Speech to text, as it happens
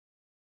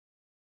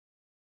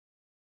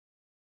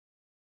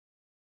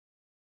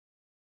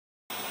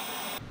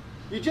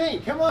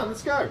Eugene, come on,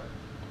 let's go.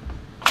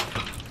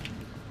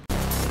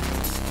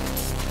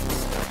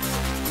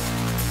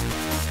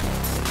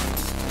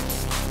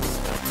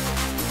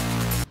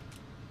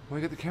 Where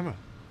you got the camera?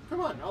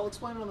 Come on, I'll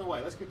explain it on the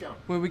way. Let's get going.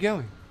 Where are we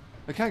going?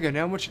 I can't go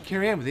now. I'm watching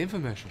Carrie Ann with the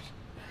infomercials.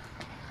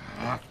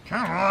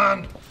 Come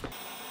on.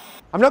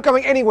 I'm not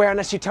going anywhere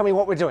unless you tell me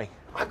what we're doing.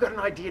 I've got an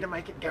idea to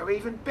make it go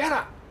even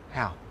better.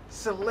 How?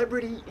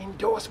 Celebrity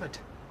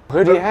endorsement.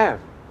 Who do you have?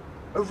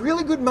 A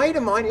really good mate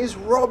of mine is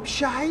Rob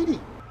Shehadie.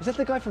 Is that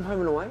the guy from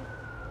Home and Away?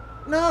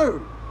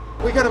 No.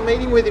 We got a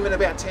meeting with him in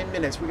about 10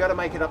 minutes. We got to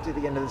make it up to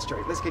the end of the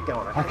street. Let's get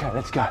going, okay? Okay,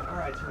 let's go. All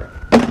right.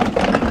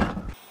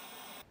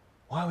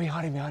 Why are we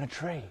hiding behind a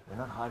tree? We're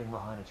not hiding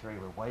behind a tree.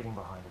 We're waiting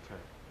behind a tree.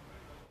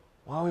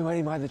 Why are we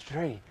waiting behind the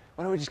tree?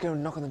 Why don't we just go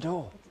and knock on the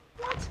door?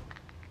 What?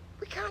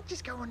 We can't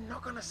just go and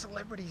knock on a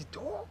celebrity's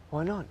door.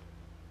 Why not?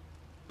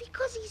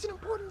 Because he's an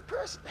important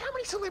person. How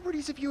many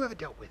celebrities have you ever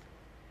dealt with?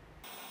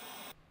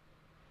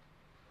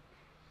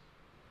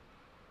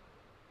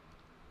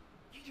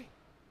 Eugene,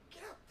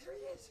 get up. There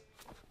he is.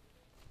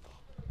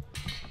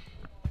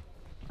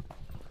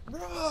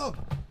 Rob!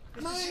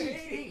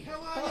 Mate!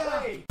 How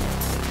are you?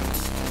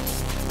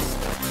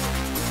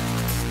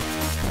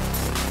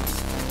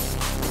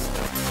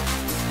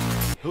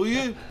 Who are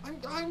you?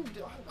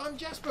 I'm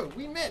Jasper.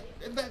 We met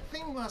at that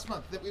thing last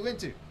month that we went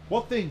to.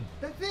 What thing?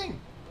 That thing.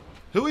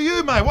 Who are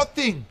you, mate? What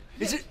thing?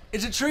 Is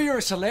it true you're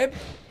a celeb?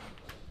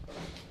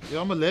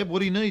 Yeah, I'm a lab. What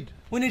do you need?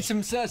 We need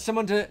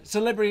someone to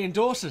celebrity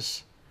endorse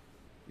us.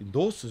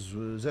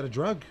 Endorsers? Is that a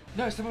drug?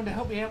 No, someone to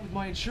help me out with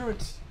my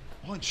insurance.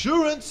 Oh,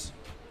 insurance?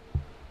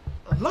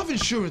 I love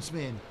insurance,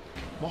 man.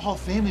 My whole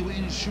family were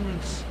in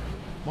insurance.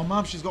 My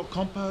mum, she's got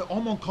compo.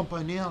 I'm on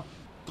compo now.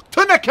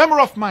 Turn that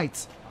camera off,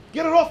 mate.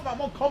 Get it off, mate.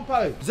 I'm on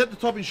compo. Is that the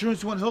type of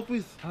insurance you want help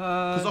with?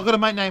 Because I've got a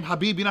mate named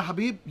Habib. You know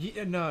Habib?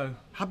 Yeah, no.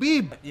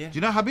 Habib. Yeah. Do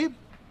you know Habib?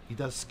 He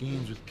does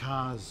scams with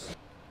cars.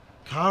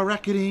 Car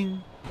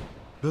racketing.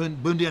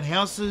 Burn down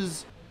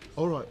houses.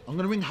 All right, I'm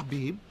going to ring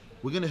Habib.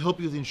 We're going to help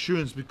you with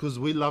insurance because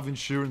we love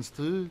insurance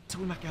too. So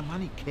we make our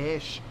money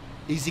cash.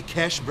 Easy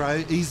cash,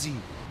 bro. Easy.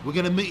 We're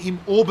going to meet him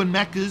Auburn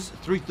Macca's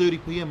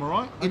 3:30 p.m, all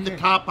right? In the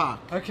car park.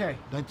 Okay.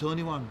 Don't tell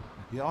anyone.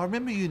 Yeah, I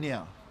remember you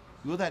now.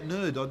 You're that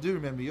nerd. I do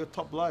remember. You're a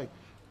top bloke.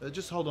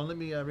 Just hold on. Let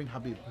me ring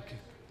Habib. Okay.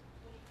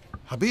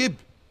 Habib.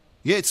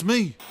 Yeah, it's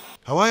me.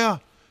 How are ya?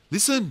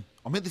 Listen,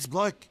 I met this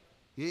bloke.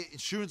 Yeah,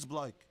 insurance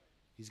bloke.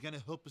 He's going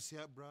to help us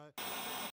out, bro.